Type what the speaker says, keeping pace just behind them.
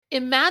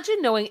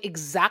Imagine knowing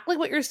exactly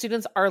what your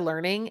students are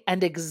learning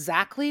and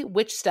exactly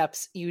which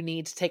steps you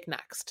need to take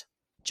next.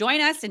 Join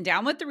us in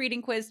Down with the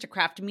Reading Quiz to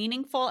craft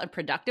meaningful and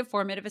productive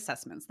formative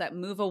assessments that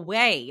move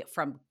away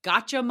from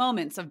gotcha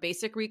moments of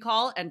basic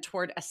recall and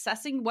toward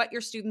assessing what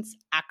your students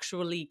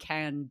actually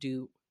can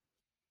do.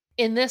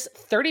 In this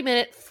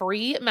 30-minute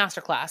free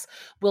masterclass,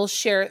 we'll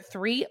share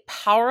 3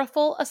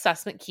 powerful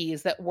assessment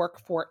keys that work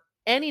for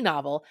any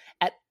novel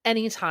at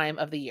any time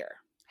of the year.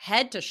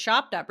 Head to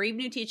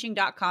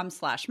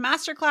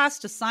shop.bravenewteaching.com/masterclass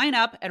to sign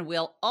up, and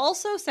we'll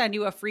also send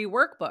you a free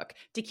workbook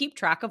to keep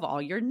track of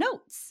all your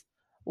notes.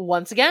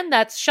 Once again,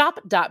 that's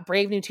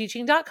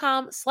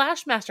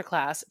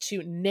shop.bravenewteaching.com/masterclass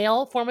to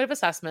nail formative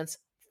assessments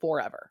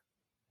forever.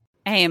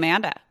 Hey,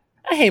 Amanda.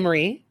 Hey,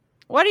 Marie.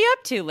 What are you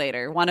up to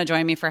later? Want to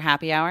join me for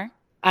happy hour?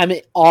 I'm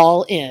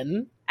all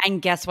in. And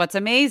guess what's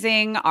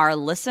amazing? Our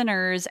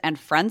listeners and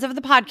friends of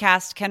the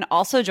podcast can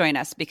also join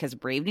us because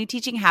Brave New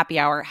Teaching Happy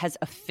Hour has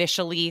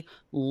officially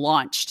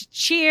launched.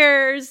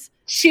 Cheers!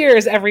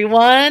 Cheers,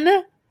 everyone.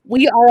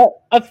 We are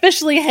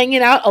officially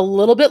hanging out a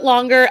little bit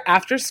longer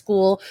after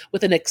school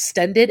with an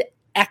extended,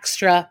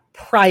 extra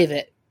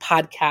private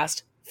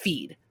podcast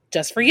feed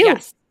just for you.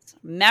 Yes.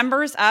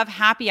 Members of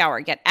Happy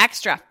Hour get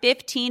extra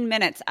 15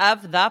 minutes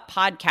of the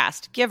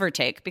podcast, give or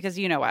take, because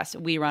you know us,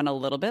 we run a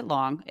little bit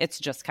long. It's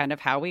just kind of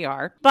how we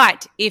are.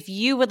 But if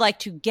you would like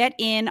to get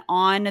in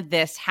on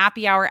this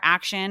Happy Hour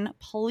action,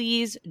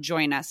 please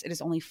join us. It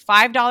is only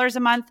 $5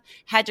 a month.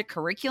 Head to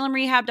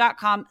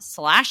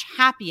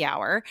curriculumrehab.com/happy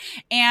hour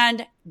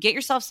and get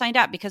yourself signed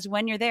up, because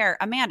when you're there,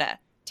 Amanda,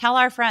 tell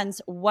our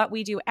friends what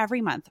we do every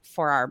month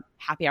for our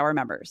Happy Hour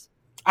members.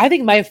 I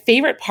think my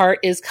favorite part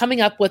is coming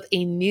up with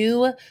a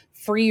new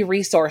free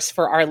resource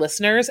for our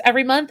listeners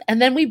every month. And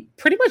then we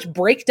pretty much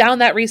break down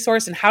that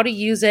resource and how to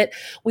use it.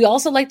 We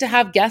also like to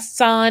have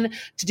guests on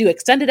to do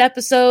extended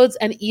episodes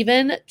and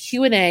even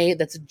Q&A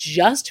that's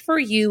just for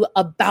you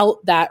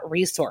about that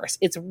resource.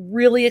 It's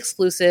really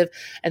exclusive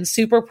and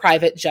super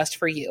private just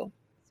for you.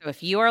 So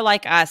if you are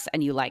like us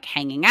and you like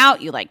hanging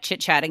out, you like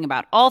chit-chatting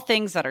about all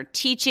things that are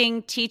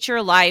teaching,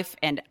 teacher life,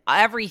 and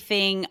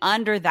everything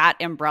under that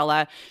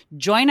umbrella,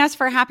 join us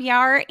for happy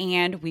hour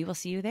and we will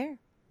see you there.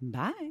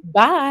 Bye.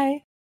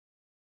 Bye.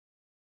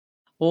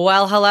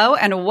 Well, hello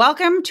and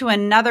welcome to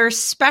another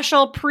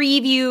special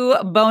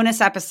preview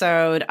bonus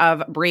episode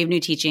of Brave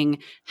New Teaching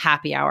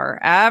Happy Hour.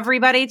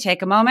 Everybody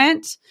take a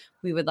moment.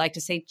 We would like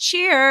to say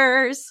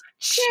cheers.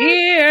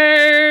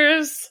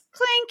 Cheers.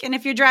 Clink. And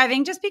if you're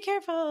driving, just be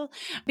careful,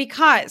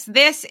 because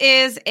this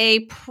is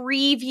a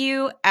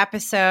preview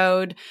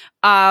episode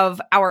of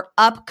our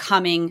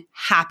upcoming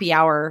happy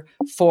hour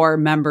for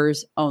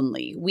members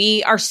only.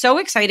 We are so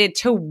excited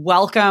to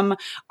welcome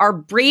our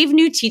Brave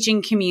New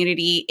Teaching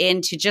community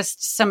into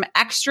just some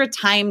extra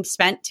time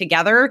spent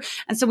together.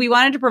 And so we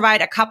wanted to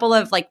provide a couple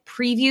of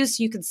previews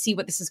so you can see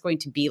what this is going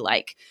to be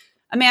like.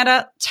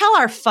 Amanda, tell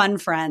our fun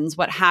friends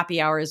what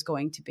happy hour is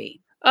going to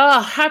be.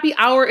 Happy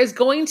hour is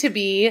going to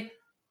be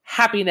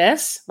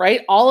happiness,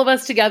 right? All of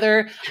us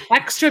together,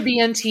 extra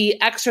BNT,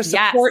 extra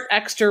support, yes,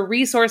 extra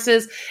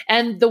resources.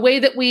 And the way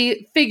that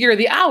we figure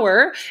the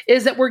hour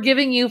is that we're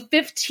giving you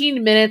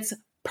 15 minutes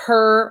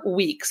per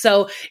week.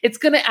 So it's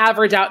going to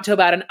average out to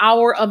about an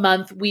hour a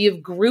month. We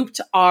have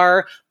grouped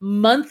our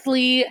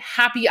monthly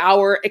happy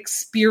hour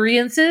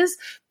experiences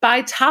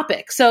by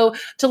topic. So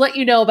to let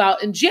you know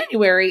about in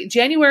January,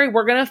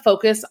 we're going to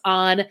focus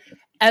on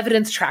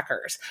evidence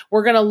trackers.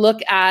 We're going to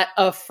look at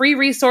a free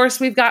resource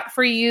we've got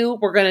for you.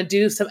 We're going to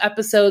do some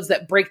episodes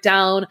that break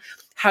down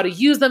how to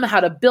use them,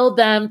 how to build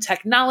them,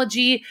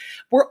 technology.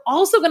 We're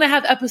also going to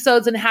have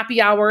episodes in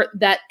Happy Hour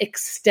that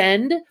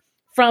extend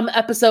from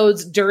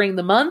episodes during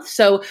the month.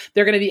 So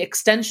they're going to be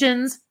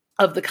extensions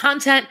of the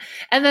content.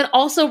 And then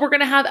also we're going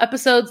to have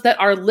episodes that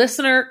are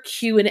listener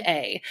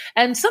Q&A.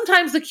 And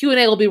sometimes the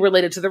Q&A will be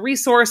related to the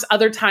resource.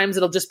 Other times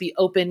it'll just be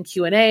open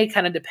Q&A,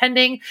 kind of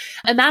depending.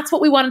 And that's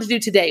what we wanted to do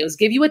today, was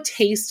give you a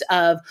taste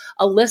of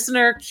a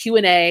listener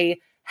Q&A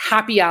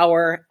happy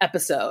hour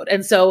episode.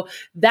 And so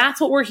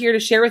that's what we're here to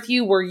share with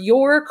you, were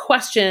your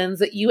questions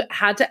that you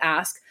had to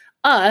ask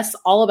us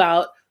all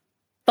about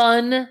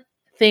fun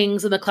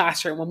things in the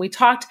classroom. When we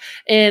talked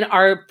in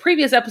our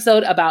previous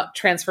episode about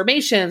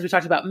transformations, we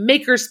talked about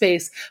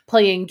makerspace,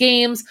 playing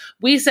games.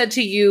 We said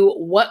to you,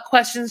 what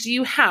questions do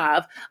you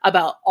have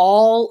about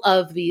all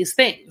of these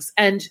things?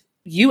 And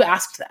you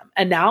asked them,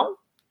 and now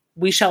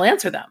we shall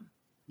answer them.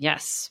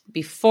 Yes.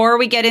 Before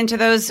we get into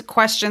those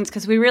questions,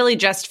 because we really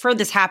just, for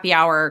this happy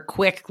hour,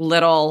 quick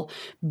little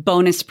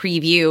bonus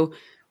preview,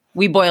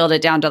 we boiled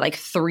it down to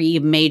 3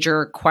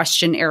 major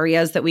question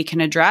areas that we can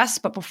address.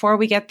 But before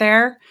we get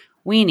there,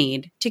 we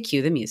need to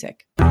cue the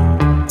music.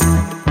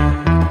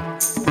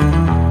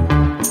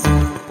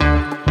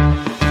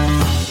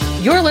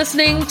 You're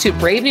listening to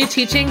Brave New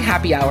Teaching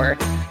Happy Hour,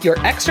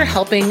 your extra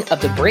helping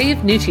of the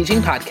Brave New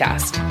Teaching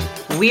podcast.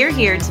 We're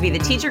here to be the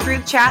teacher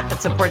group chat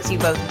that supports you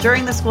both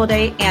during the school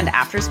day and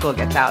after school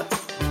gets out.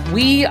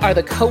 We are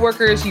the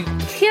coworkers you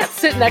can't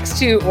sit next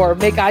to or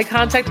make eye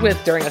contact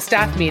with during a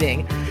staff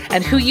meeting.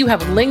 and who you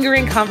have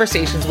lingering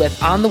conversations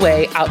with on the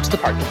way out to the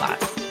parking lot.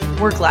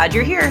 We're glad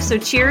you're here, so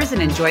cheers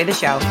and enjoy the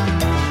show.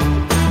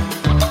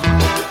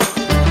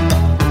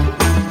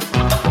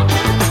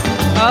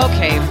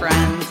 Okay,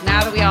 friends,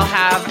 now that we all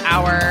have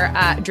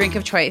our drink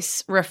of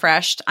choice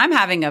refreshed, I'm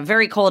having a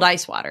very cold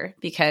ice water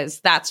because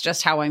that's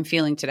just how I'm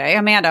feeling today.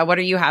 Amanda, what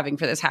are you having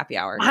for this happy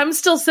hour? I'm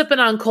still sipping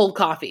on cold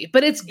coffee,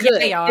 but it's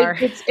good. Yeah,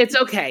 it's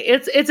okay.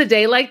 It's a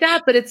day like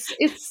that, but it's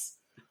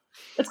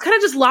kind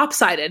of just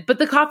lopsided, but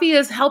the coffee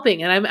is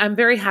helping and I'm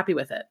very happy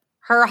with it.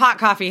 Her hot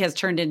coffee has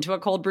turned into a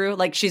cold brew.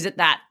 Like she's at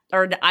that,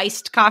 or the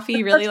iced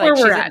coffee, really. Like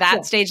she's at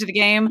that stage of the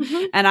game.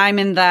 Mm-hmm. And I'm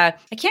in I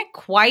can't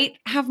quite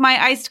have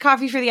my iced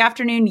coffee for the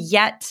afternoon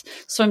yet.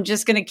 So I'm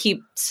just going to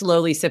keep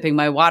slowly sipping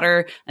my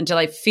water until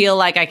I feel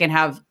like I can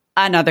have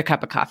another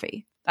cup of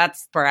coffee.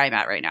 That's where I'm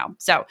at right now.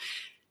 So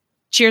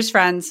cheers,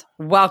 friends.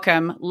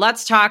 Welcome.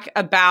 Let's talk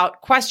about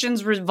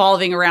questions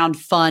revolving around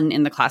fun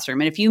in the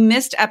classroom. And if you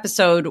missed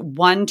episode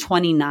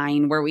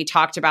 129, where we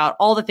talked about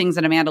all the things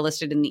that Amanda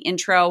listed in the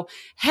intro,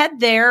 head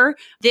there.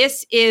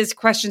 This is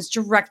questions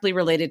directly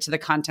related to the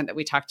content that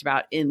we talked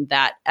about in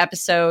that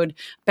episode.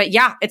 But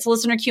yeah, it's a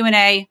listener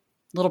Q&A.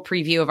 Little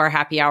preview of our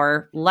happy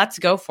hour. Let's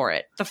go for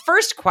it. The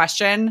first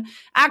question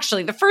has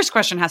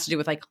to do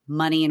with like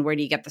money and where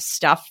do you get the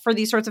stuff for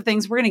these sorts of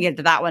things. We're going to get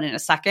to that one in a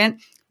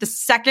second. The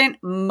second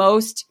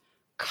most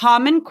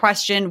common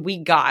question we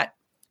got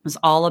was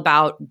all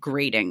about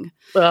grading.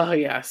 Oh,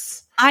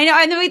 yes. I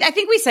know. And I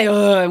think we say,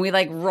 oh, and we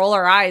like roll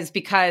our eyes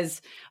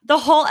because the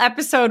whole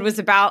episode was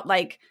about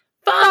like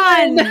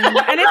fun. and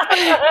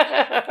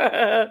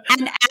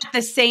at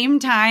the same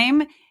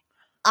time,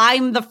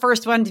 I'm the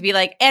first one to be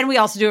like, and we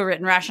also do a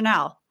written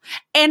rationale.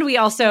 And we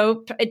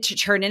also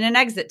turn in an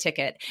exit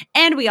ticket.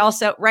 And we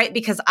also, right,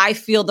 because I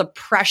feel the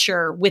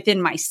pressure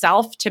within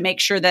myself to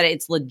make sure that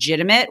it's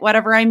legitimate,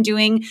 whatever I'm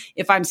doing.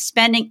 If I'm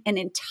spending an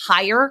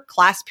entire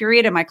class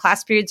period, and my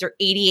class periods are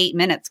 88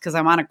 minutes because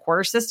I'm on a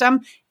quarter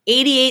system,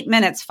 88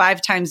 minutes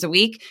 5 times a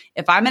week.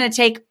 If I'm going to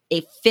take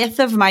a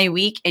fifth of my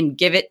week and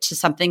give it to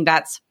something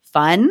that's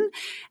fun,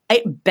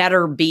 it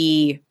better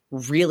be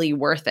really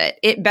worth it.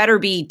 It better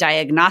be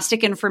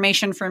diagnostic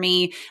information for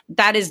me.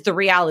 That is the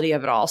reality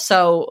of it all.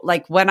 So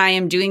like when I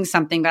am doing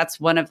something, that's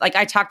one of, like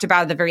I talked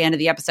about at the very end of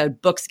the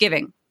episode, books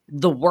giving.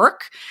 The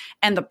work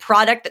and the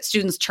product that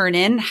students turn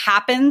in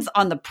happens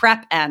on the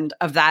prep end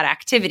of that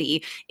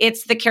activity.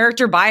 It's the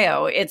character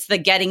bio. It's the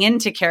getting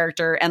into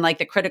character and like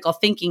the critical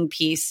thinking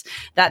piece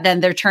that then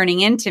they're turning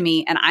into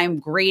me. And I'm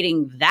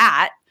grading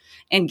that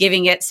and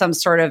giving it some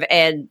sort of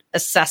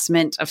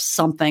assessment of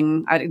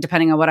something,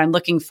 depending on what I'm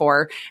looking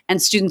for. And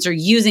students are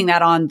using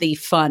that on the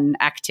fun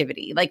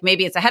activity. Like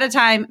maybe it's ahead of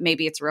time,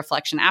 maybe it's a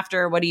reflection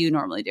after. What do you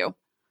normally do?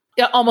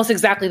 Yeah, almost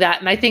exactly that.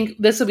 And I think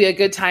this would be a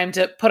good time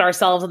to put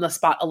ourselves on the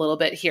spot a little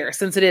bit here,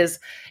 since it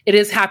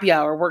is happy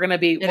hour. We're going to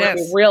be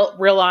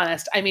real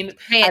honest. I mean,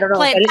 I don't know.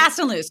 Play it fast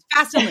and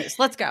loose.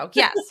 Let's go.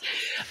 Yes.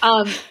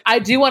 I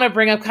do want to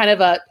bring up kind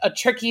of a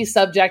tricky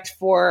subject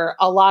for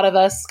a lot of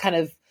us kind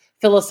of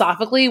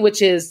philosophically, which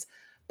is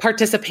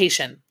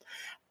participation.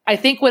 I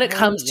think when it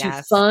comes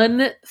to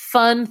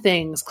fun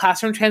things,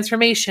 classroom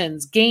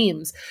transformations,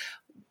 games,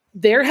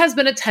 there has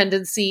been a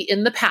tendency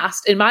in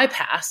my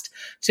past,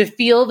 to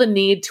feel the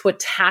need to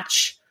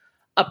attach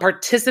a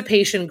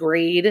participation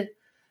grade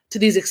to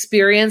these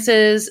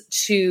experiences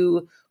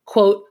to,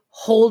 quote,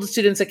 hold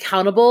students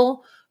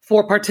accountable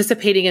for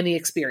participating in the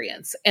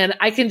experience. And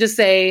I can just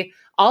say,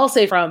 I'll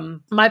say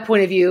from my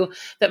point of view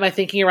that my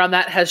thinking around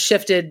that has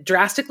shifted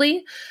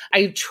drastically.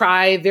 I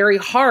try very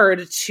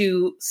hard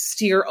to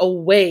steer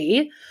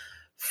away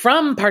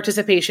from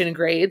participation in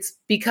grades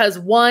because,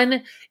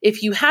 one,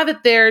 if you have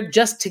it there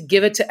just to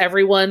give it to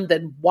everyone,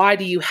 then why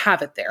do you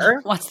have it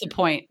there? What's the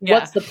point? Yeah.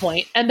 What's the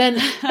point? And then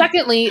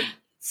secondly,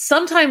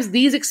 sometimes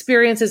these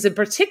experiences in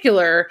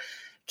particular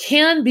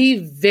can be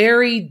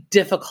very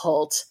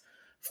difficult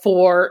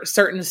for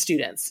certain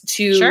students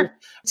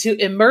to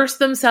immerse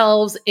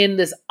themselves in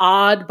this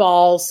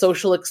oddball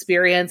social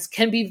experience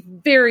can be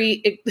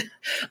very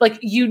like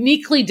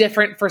uniquely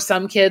different for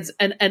some kids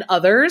and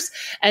others.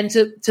 And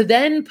to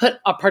then put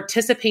a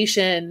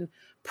participation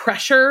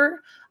pressure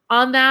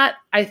on that,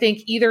 I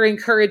think either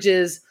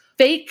encourages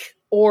fake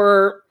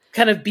or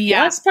kind of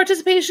BS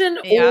participation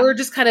or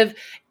just kind of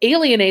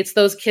alienates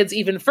those kids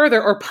even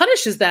further or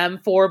punishes them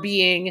for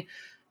being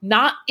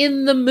not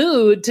in the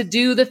mood to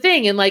do the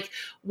thing. And like,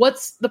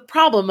 what's the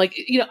problem? Like,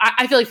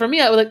 I feel like for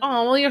me, I was like,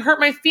 oh, well, you hurt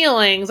my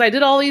feelings. I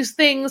did all these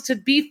things to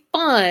be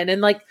fun.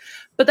 And like,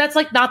 but that's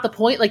like not the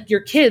point. Like your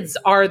kids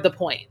are the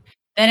point.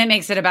 Then it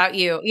makes it about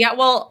you. Yeah.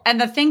 Well,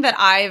 and the thing that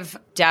I've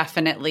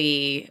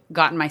definitely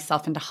gotten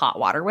myself into hot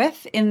water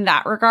with in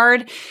that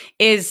regard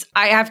is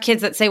I have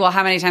kids that say, well,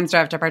 how many times do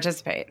I have to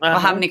participate? Well,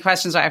 how many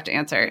questions do I have to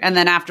answer? And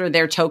then after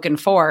their token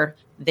 4,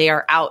 they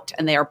are out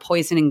and they are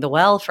poisoning the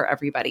well for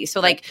everybody.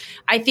 So like,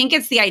 I think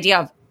it's the idea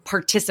of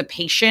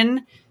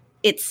participation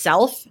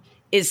itself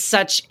is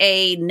such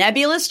a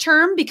nebulous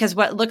term because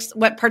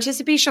what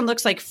participation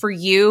looks like for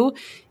you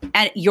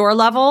at your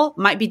level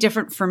might be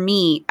different for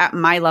me at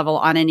my level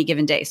on any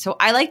given day. So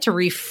I like to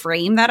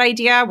reframe that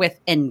idea with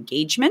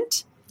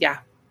engagement. Yeah.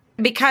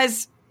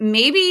 Because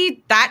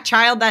maybe that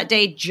child that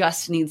day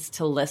just needs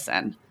to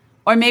listen.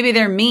 Or maybe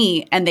they're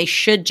me and they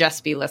should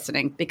just be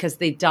listening because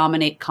they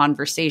dominate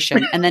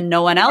conversation and then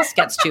no one else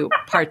gets to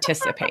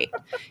participate.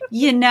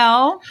 You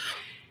know?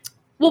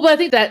 Well, but I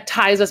think that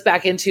ties us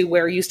back into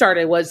where you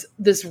started was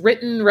this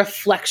written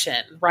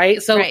reflection,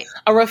 right? So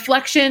a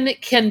reflection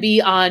can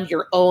be on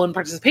your own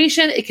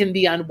participation. It can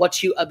be on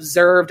what you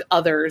observed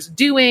others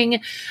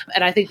doing.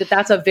 And I think that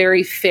that's a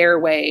very fair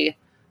way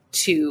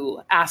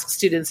to ask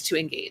students to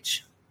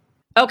engage.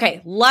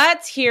 Okay,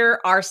 let's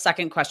hear our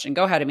second question.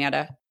 Go ahead,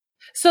 Amanda.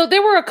 So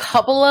there were a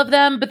couple of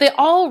them, but they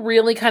all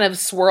really kind of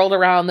swirled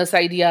around this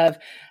idea of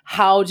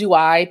how do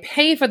I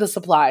pay for the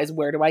supplies?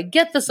 Where do I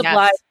get the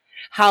supplies? Yes.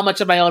 How much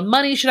of my own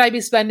money should I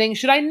be spending?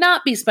 Should I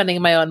not be spending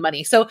my own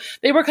money? So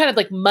they were kind of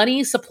like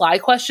money supply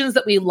questions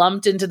that we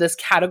lumped into this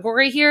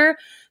category here.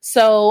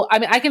 So, I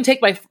mean, I can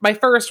take my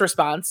first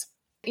response.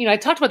 You know, I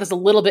talked about this a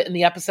little bit in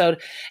the episode,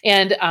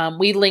 and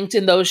we linked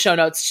in those show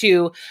notes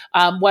to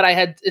what I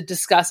had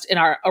discussed in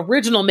our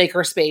original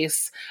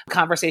Makerspace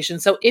conversation.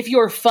 So if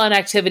your fun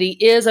activity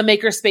is a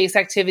Makerspace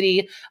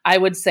activity, I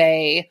would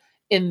say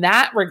in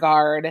that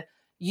regard,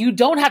 you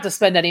don't have to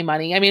spend any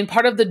money. I mean,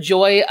 part of the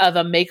joy of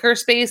a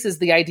Makerspace is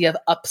the idea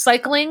of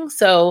upcycling.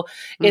 So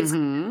it's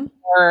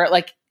more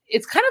like,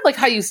 it's kind of like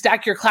how you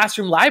stack your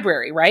classroom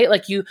library, right?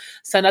 Like you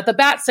send out the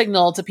bat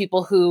signal to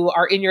people who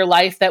are in your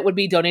life that would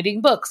be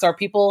donating books, or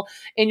people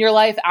in your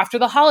life after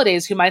the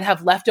holidays who might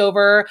have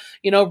leftover,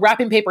 you know,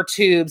 wrapping paper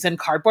tubes and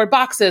cardboard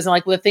boxes and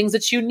like the things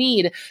that you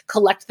need,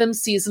 collect them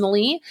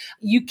seasonally.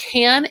 You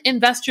can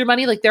invest your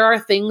money. Like there are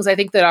things I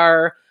think that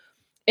are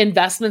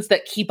investments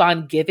that keep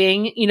on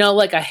giving, you know,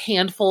 like a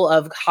handful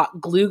of hot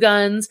glue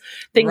guns,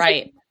 things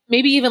like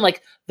maybe even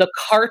like the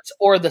cart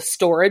or the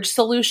storage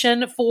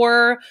solution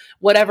for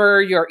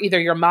whatever your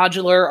either your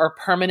modular or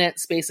permanent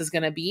space is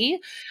going to be.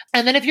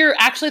 And then if you're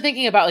actually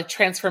thinking about like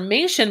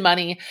transformation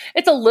money,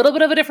 it's a little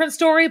bit of a different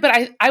story,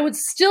 but I would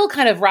still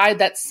kind of ride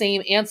that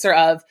same answer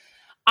of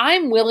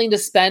I'm willing to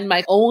spend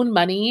my own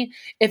money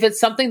if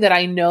it's something that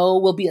I know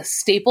will be a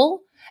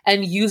staple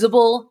and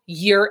usable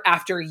year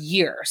after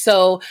year.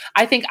 So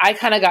I think I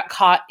kind of got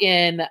caught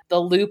in the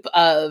loop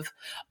of,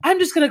 I'm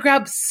just going to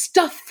grab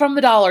stuff from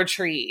the Dollar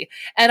Tree.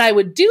 And I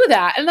would do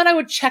that. And then I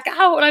would check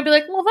out and I'd be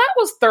like, well, that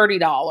was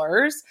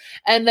 $30.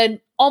 And then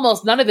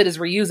almost none of it is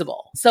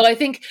reusable. So I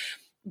think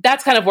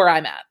that's kind of where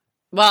I'm at.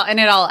 Well, and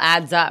it all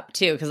adds up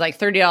too, because like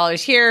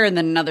 $30 here and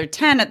then another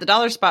 $10 at the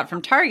dollar spot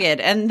from Target.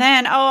 And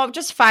then,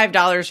 just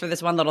 $5 for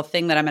this one little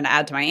thing that I'm going to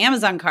add to my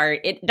Amazon cart.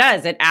 It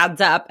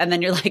adds up. And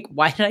then you're like,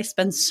 why did I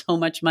spend so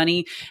much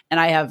money? And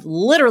I have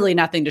literally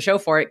nothing to show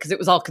for it because it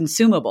was all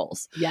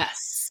consumables.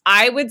 Yes.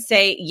 I would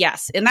say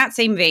yes. In that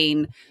same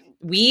vein,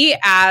 we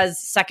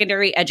as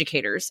secondary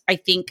educators, I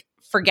think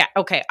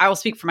I will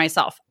speak for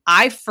myself.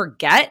 I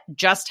forget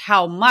just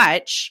how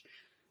much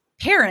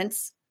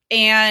parents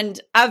and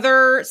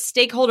other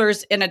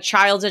stakeholders in a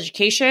child's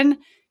education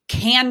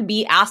can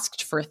be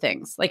asked for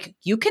things. Like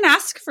you can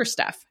ask for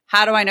stuff.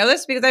 How do I know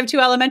this? Because I have 2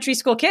 elementary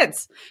school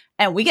kids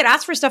and we get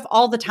asked for stuff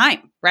all the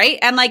time, right?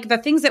 And like the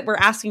things that we're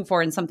asking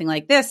for in something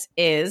like this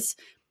is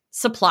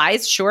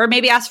supplies. Sure,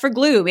 maybe ask for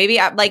glue. Maybe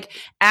like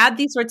add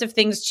these sorts of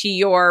things to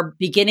your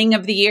beginning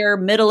of the year,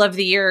 middle of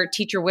the year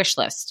teacher wish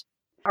list.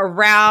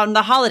 Around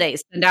the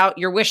holidays, send out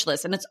your wish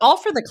list. And it's all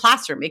for the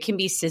classroom. It can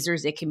be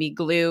scissors, it can be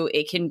glue,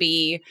 it can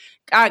be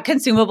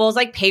consumables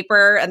like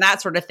paper and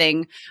that sort of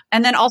thing.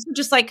 And then also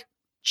just like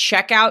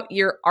check out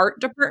your art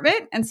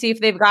department and see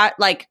if they've got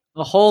like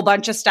a whole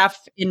bunch of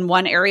stuff in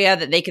one area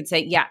that they could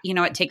say, yeah, you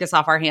know what, take this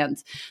off our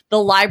hands.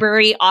 The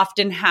library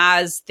often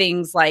has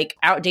things like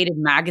outdated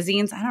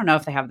magazines. I don't know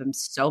if they have them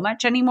so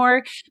much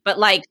anymore, but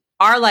like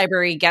our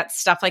library gets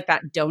stuff like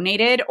that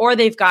donated, or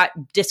they've got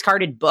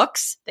discarded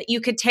books that you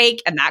could take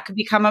and that could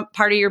become a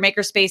part of your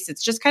makerspace.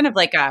 It's just kind of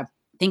like a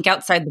think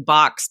outside the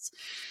box.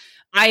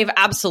 I've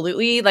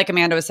absolutely, like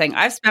Amanda was saying,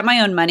 I've spent my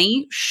own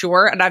money,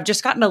 sure. And I've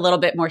just gotten a little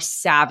bit more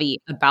savvy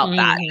about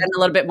that and a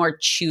little bit more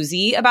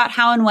choosy about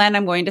how and when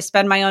I'm going to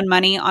spend my own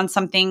money on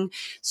something.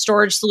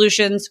 Storage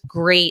solutions,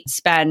 great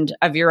spend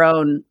of your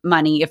own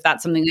money if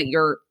that's something that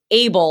you're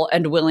able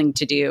and willing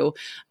to do.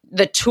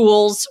 The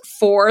tools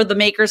for the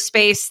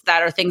makerspace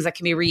that are things that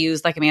can be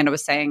reused, like Amanda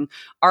was saying,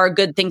 are a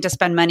good thing to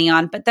spend money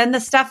on. But then the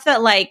stuff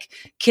that like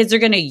kids are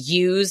going to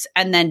use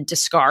and then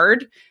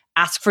discard,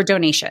 ask for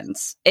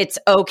donations. It's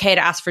okay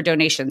to ask for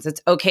donations.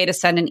 It's okay to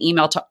send an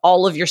email to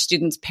all of your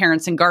students'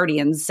 parents and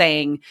guardians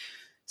saying,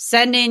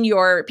 send in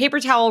your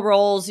paper towel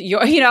rolls, your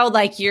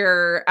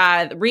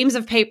reams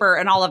of paper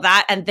and all of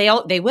that. And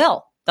they'll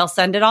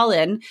send it all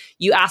in.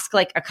 You ask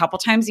like a couple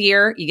times a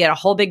year, you get a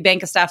whole big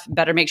bank of stuff.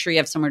 Better make sure you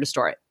have somewhere to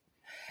store it.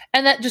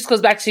 And that just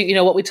goes back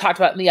to, what we talked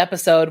about in the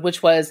episode,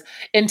 which was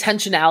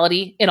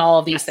intentionality in all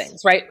of these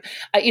things, right?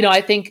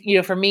 I think,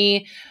 for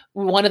me,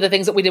 one of the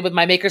things that we did with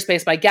my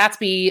Makerspace by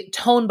Gatsby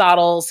tone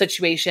bottle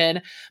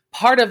situation,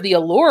 part of the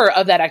allure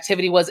of that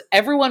activity was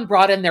everyone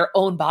brought in their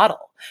own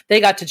bottle. They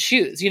got to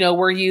choose,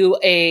 were you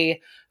a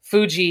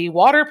Fuji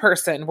water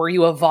person? Were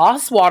you a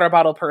Voss water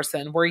bottle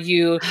person? Were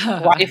you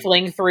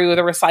rifling through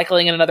the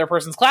recycling in another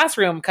person's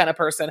classroom kind of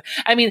person?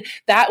 I mean,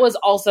 that was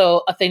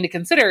also a thing to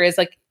consider, is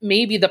like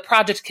maybe the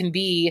project can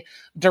be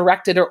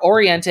directed or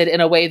oriented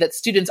in a way that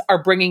students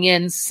are bringing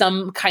in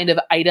some kind of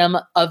item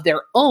of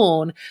their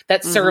own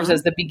that serves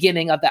as the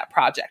beginning of that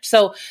project.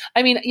 So,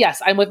 I mean,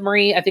 yes, I'm with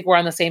Marie. I think we're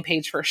on the same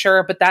page for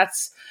sure, but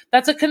that's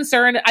a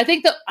concern. I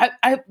think that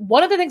I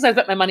one of the things I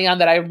spent my money on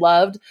that I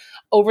loved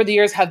over the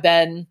years have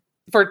been,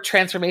 for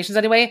transformations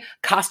anyway,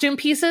 costume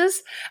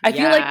pieces. I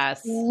feel like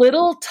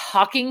little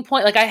talking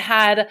point. Like I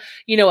had,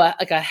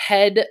 a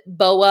head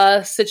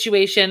boa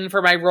situation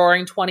for my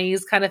Roaring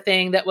 20s kind of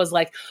thing that was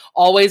like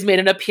always made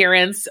an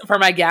appearance for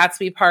my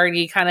Gatsby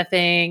party kind of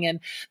thing. And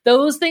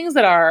those things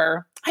that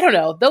are, I don't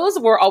know, those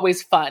were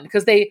always fun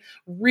because they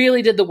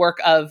really did the work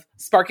of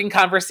sparking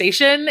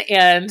conversation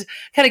and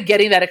kind of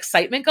getting that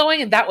excitement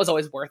going. And that was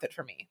always worth it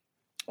for me.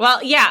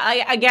 Well,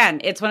 yeah, again,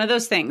 it's one of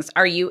those things.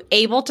 Are you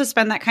able to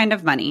spend that kind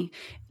of money?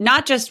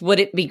 Not just would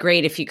it be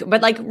great if you could,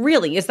 but like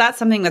really, is that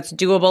something that's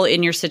doable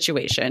in your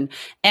situation?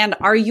 And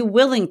are you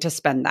willing to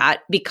spend that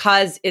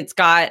because it's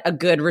got a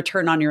good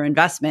return on your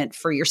investment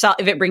for yourself?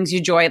 If it brings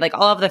you joy, like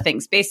all of the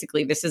things,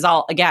 basically, this is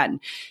all, again,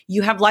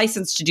 you have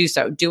license to do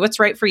so. Do what's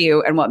right for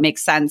you and what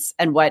makes sense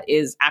and what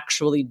is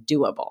actually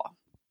doable.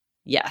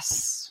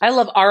 Yes. I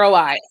love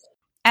ROI.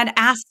 And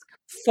ask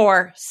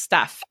for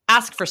stuff.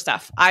 Ask for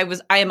stuff. I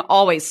am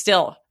always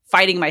still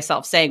fighting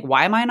myself saying,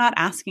 why am I not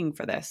asking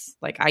for this?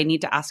 Like I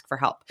need to ask for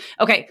help.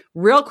 Okay,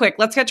 real quick,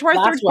 let's get to our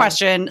third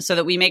question so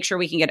that we make sure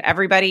we can get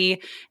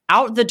everybody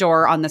out the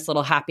door on this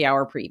little happy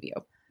hour preview.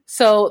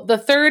 So the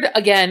third,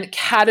 again,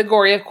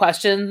 category of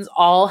questions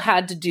all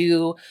had to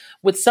do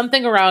with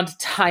something around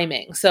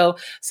timing. So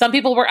some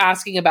people were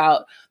asking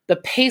about the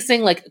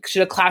pacing, like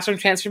should a classroom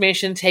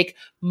transformation take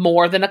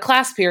more than a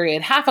class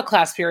period, half a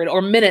class period,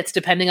 or minutes,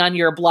 depending on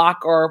your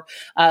block or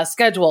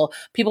schedule?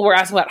 People were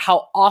asking about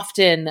how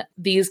often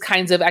these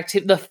kinds of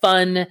the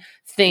fun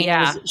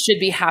things should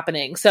be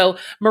happening. So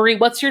Marie,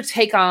 what's your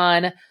take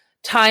on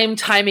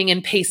timing,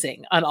 and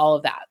pacing on all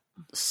of that?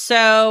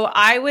 So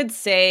I would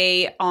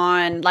say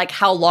on like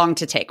how long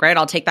to take, right?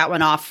 I'll take that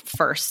one off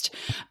first.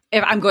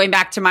 If I'm going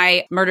back to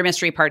my murder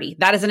mystery party,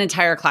 that is an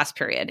entire class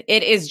period.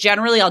 It is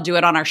generally, I'll do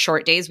it on our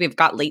short days. We've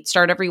got late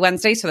start every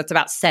Wednesday. So that's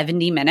about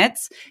 70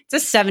 minutes.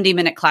 It's a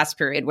 70-minute class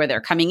period where they're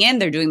coming in,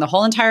 they're doing the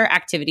whole entire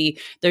activity.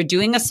 They're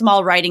doing a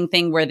small writing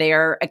thing where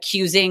they're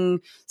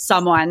accusing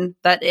someone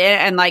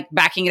and like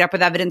backing it up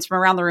with evidence from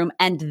around the room.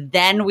 And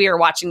then we are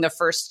watching the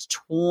first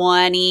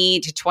 20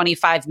 to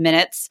 25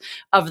 minutes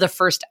of the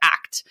first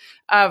act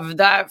of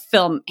the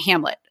film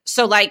Hamlet.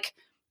 So like,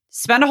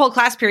 spend a whole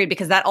class period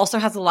because that also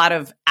has a lot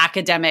of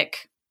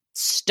academic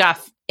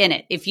stuff in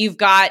it. If you've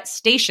got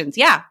stations,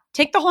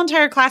 take the whole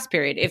entire class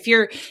period. If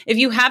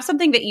you have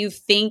something that you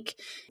think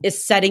is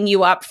setting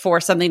you up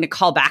for something to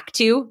call back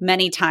to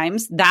many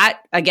times, that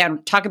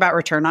again, talk about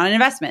return on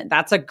investment.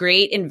 That's a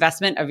great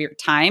investment of your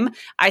time.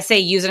 I say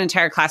use an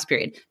entire class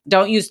period.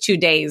 Don't use 2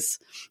 days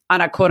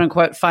on a quote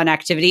unquote fun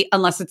activity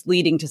unless it's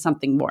leading to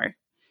something more.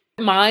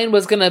 Mine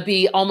was going to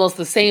be almost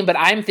the same, but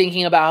I'm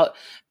thinking about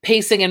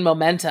pacing and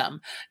momentum.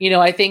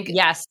 I think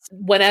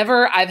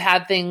whenever I've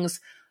had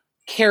things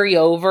carry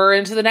over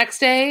into the next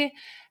day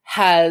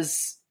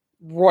has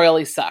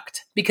royally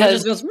sucked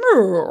because it just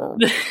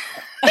goes,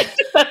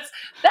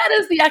 that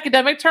is the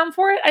academic term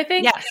for it, I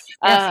think. Yes.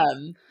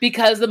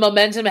 Because the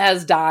momentum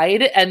has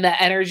died and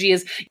the energy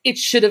it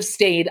should have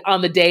stayed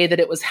on the day that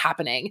it was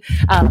happening.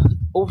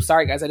 Oh,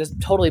 sorry guys. I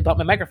just totally bumped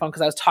my microphone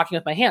because I was talking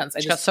with my hands. I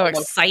just got so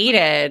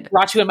excited.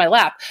 Brought you in my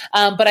lap.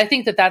 But I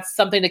think that that's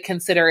something to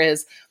consider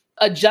is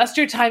adjust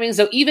your timing.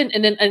 So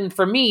and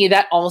for me,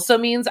 that also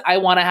means I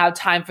want to have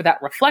time for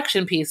that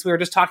reflection piece. We were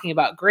just talking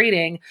about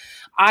grading.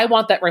 I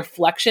want that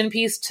reflection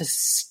piece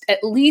to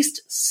at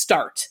least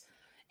start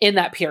in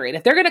that period.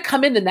 If they're going to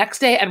come in the next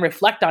day and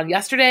reflect on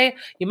yesterday,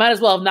 you might as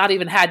well have not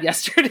even had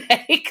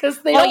yesterday because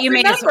they don't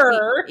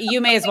remember. You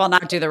may as well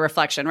not do the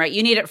reflection, right?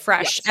 You need it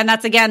fresh. Yes. And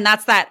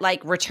that's that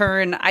like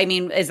return. I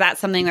mean, is that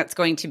something that's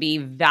going to be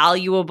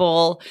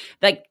valuable?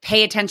 Like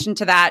pay attention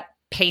to that.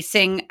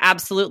 Pacing,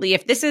 absolutely.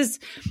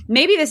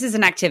 Maybe this is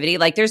an activity,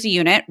 like there's a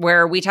unit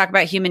where we talk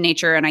about human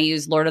nature and I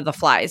use Lord of the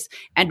Flies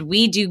and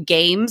we do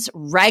games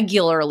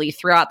regularly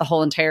throughout the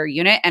whole entire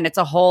unit. And it's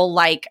a whole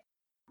like,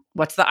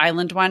 what's the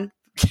island one?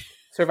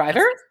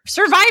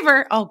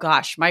 Survivor. Oh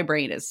gosh, my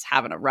brain is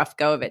having a rough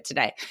go of it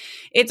today.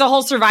 It's a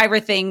whole Survivor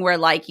thing where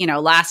like,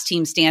 last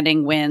team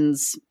standing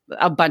wins,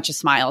 a bunch of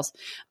smiles.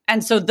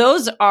 And so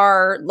those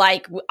are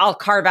like, I'll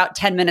carve out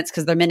 10 minutes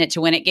because they're minute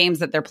to win it games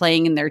that they're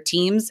playing in their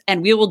teams.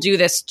 And we will do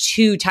this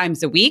 2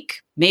 times a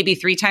week, maybe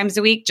 3 times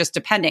a week, just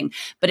depending.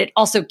 But it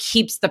also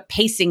keeps the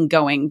pacing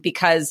going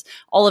because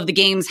all of the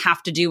games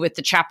have to do with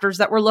the chapters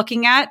that we're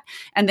looking at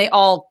and they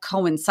all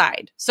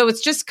coincide. So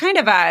it's just kind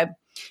of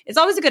it's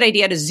always a good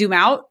idea to zoom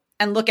out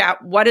and look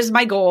at what is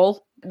my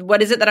goal?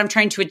 What is it that I'm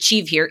trying to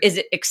achieve here? Is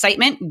it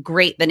excitement?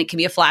 Great. Then it can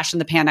be a flash in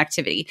the pan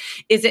activity.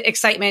 Is it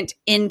excitement,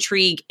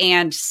 intrigue,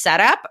 and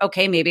setup?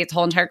 Okay, maybe it's a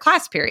whole entire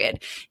class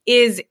period.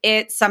 Is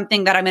it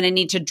something that I'm going to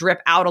need to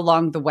drip out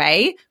along the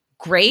way?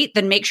 Great.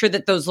 Then make sure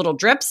that those little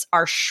drips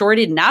are short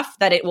enough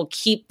that it will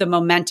keep the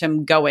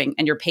momentum going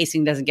and your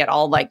pacing doesn't get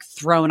all like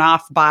thrown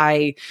off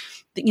by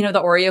the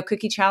Oreo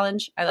cookie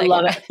challenge. I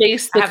love it.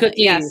 Face the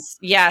cookies.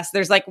 Yes.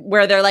 There's like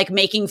where they're like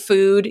making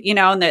food,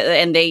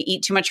 and they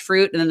eat too much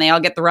fruit and then they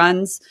all get the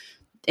runs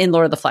in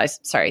Lord of the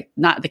Flies. Sorry,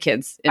 not the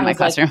kids in my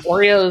classroom.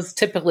 Oreos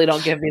typically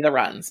don't give me the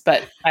runs,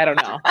 but I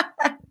don't know.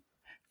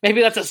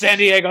 Maybe that's a San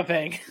Diego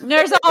thing.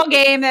 There's a whole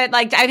game that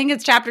I think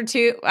it's chapter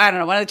 2. I don't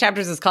know. One of the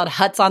chapters is called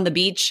Huts on the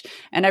Beach.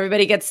 And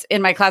everybody gets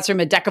in my classroom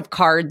a deck of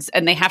cards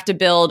and they have to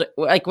build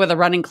with a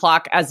running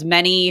clock as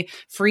many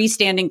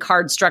freestanding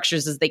card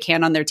structures as they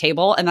can on their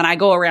table. And then I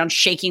go around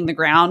shaking the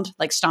ground,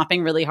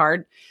 stomping really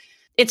hard.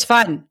 It's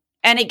fun.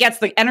 And it gets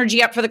the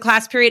energy up for the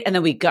class period. And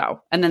then we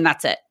go. And then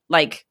that's it.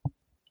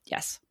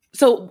 Yes.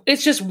 So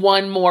it's just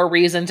one more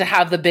reason to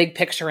have the big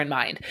picture in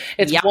mind.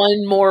 It's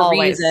one more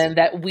reason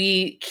that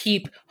we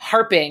keep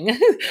harping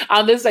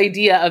on this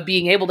idea of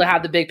being able to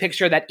have the big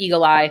picture, that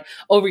eagle eye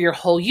over your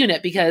whole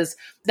unit, because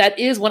that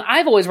is when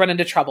I've always run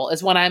into trouble,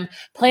 is when I'm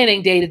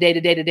planning day to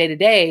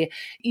day,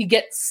 you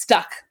get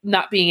stuck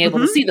not being able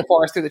to see the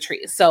forest through the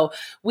trees. So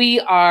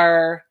we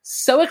are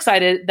so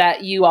excited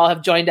that you all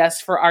have joined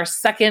us for our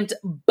second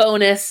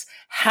bonus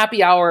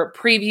happy hour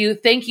preview.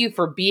 Thank you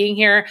for being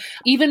here.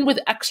 Even with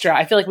extra,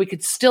 I feel like we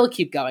could still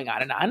keep going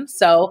on and on.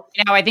 So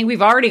I think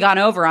we've already gone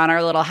over on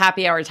our little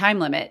happy hour time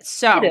limit.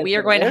 So we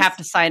are going to have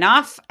to sign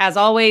off. As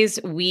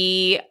always,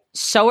 we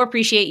so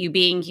appreciate you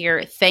being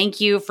here. Thank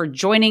you for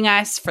joining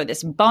us for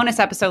this bonus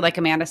episode. Like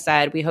Amanda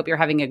said, we hope you're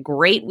having a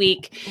great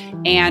week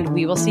and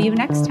we will see you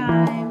next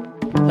time.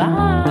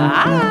 Bye.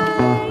 Bye.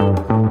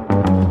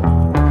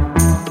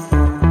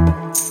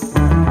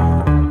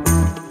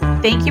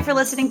 Thank you for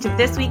listening to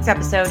this week's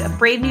episode of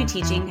Brave New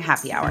Teaching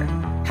Happy Hour.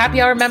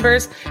 Happy Hour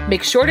members,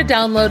 make sure to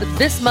download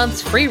this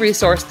month's free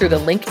resource through the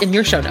link in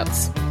your show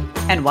notes.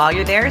 And while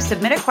you're there,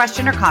 submit a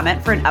question or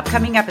comment for an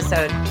upcoming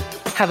episode.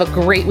 Have a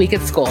great week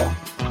at school.